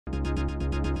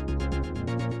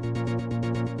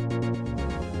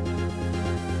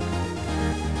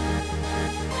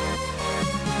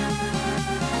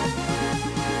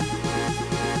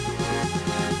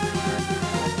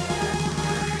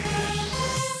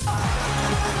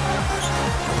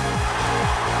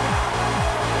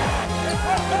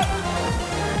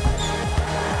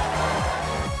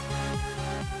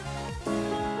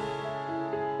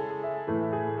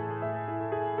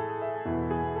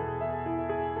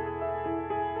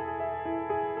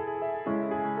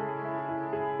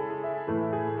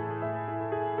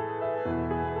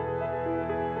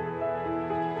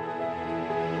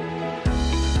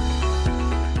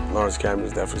conference champion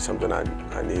is definitely something I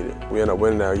needed. We ended up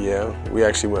winning that year. We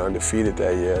actually went undefeated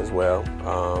that year as well.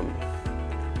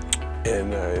 You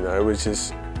know, it was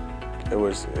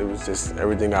just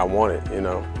everything I wanted. You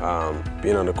know,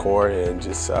 being on the court and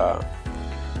just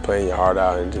playing your heart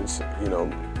out and just, you know,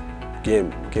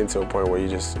 getting to a point where you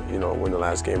just, you know, win the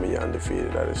last game and you're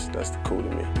undefeated. That's cool to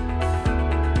me.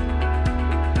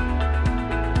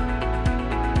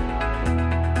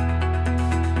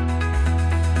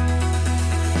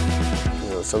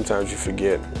 Sometimes you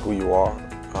forget who you are,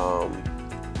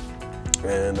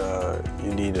 and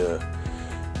you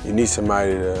need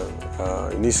somebody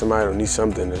or need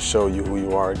something to show you who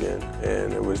you are again.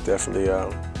 And it was definitely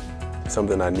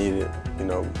something I needed. You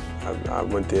know, I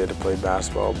went there to play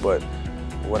basketball, but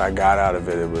what I got out of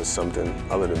it, it was something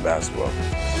other than basketball.